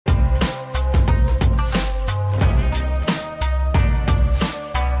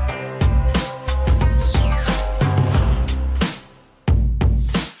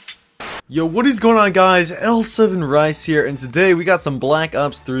Yo, what is going on, guys? L7 Rice here, and today we got some Black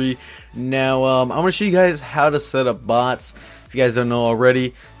Ops 3. Now, I'm going to show you guys how to set up bots, if you guys don't know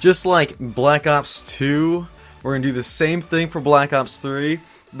already. Just like Black Ops 2, we're going to do the same thing for Black Ops 3,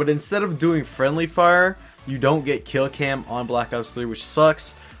 but instead of doing friendly fire, you don't get Killcam on Black Ops 3, which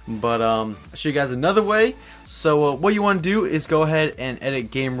sucks. But I'll show you guys another way. So what you want to do is go ahead and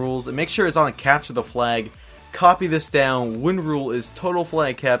edit game rules, and make sure it's on capture the flag. Copy this down. Win rule is total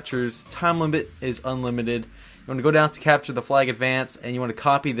flag captures. Time limit is unlimited. You want to go down to capture the flag advance, and you want to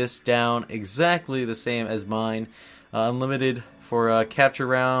copy this down exactly the same as mine. Unlimited for capture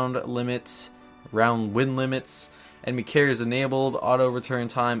round limits, round win limits. Enemy carriers enabled. Auto return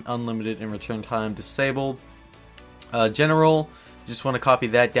time unlimited and return time disabled. General, you just want to copy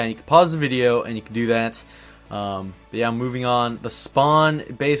that down. You can pause the video and you can do that. But yeah, moving on. The spawn,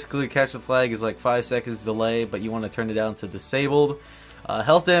 basically catch the flag is like 5 seconds delay, but you want to turn it down to disabled.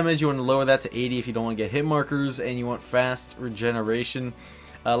 Health damage, you want to lower that to 80 if you don't want to get hit markers, and you want fast regeneration.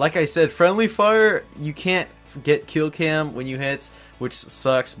 Like I said, friendly fire, you can't get kill cam when you hit, which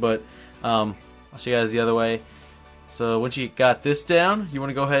sucks, but I'll show you guys the other way. So once you got this down, you want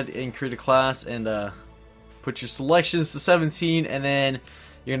to go ahead and create a class and put your selections to 17, and then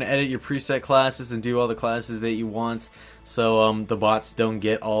you're going to edit your preset classes and do all the classes that you want, so the bots don't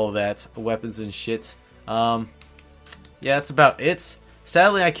get all of that weapons and shit. Yeah, that's about it.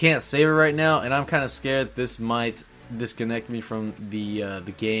 Sadly, I can't save it right now, and I'm kind of scared this might disconnect me from the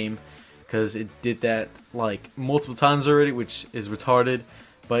game, because it did that like multiple times already, which is retarded.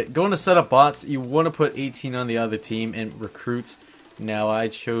 But going to set up bots, you want to put 18 on the other team and recruit. Now I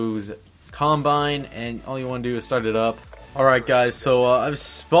chose Combine, and all you want to do is start it up. Alright guys, so I've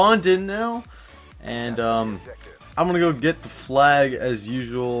spawned in now, and I'm gonna go get the flag as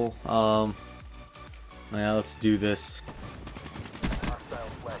usual. Yeah, let's do this.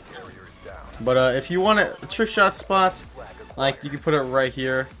 But if you want a trick shot spot, like, you can put it right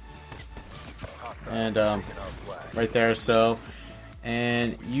here, and right there. So,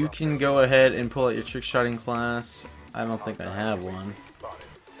 and you can go ahead and pull out your trick shotting class. I don't think I have one.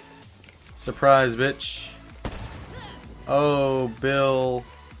 Surprise, bitch. Oh, Bill.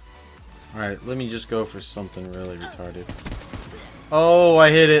 Alright, let me just go for something really retarded. Oh, I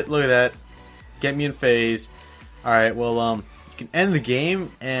hit it. Look at that. Get me in phase. Alright, well, you can end the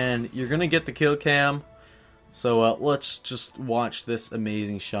game, and you're gonna get the kill cam. So, let's just watch this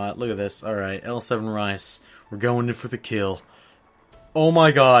amazing shot. Look at this. Alright, L7 Rice. We're going in for the kill. Oh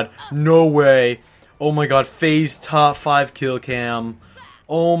my god. No way. Oh my god. Phase top 5 kill cam.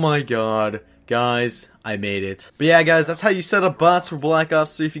 Oh my god. Guys, I made it. But yeah, guys, that's how you set up bots for Black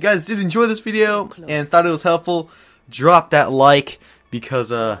Ops 3. If you guys did enjoy this video and thought it was helpful, drop that like, because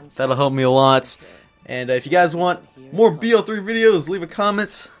that'll help me a lot. And if you guys want more BO3 videos, leave a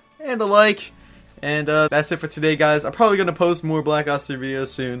comment and a like. And that's it for today, guys. I'm probably gonna post more Black Ops 3 videos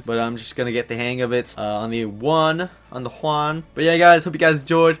soon, but I'm just gonna get the hang of it on the Juan. But yeah, guys, hope you guys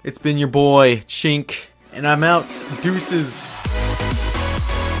enjoyed. It's been your boy Chink, and I'm out. Deuces.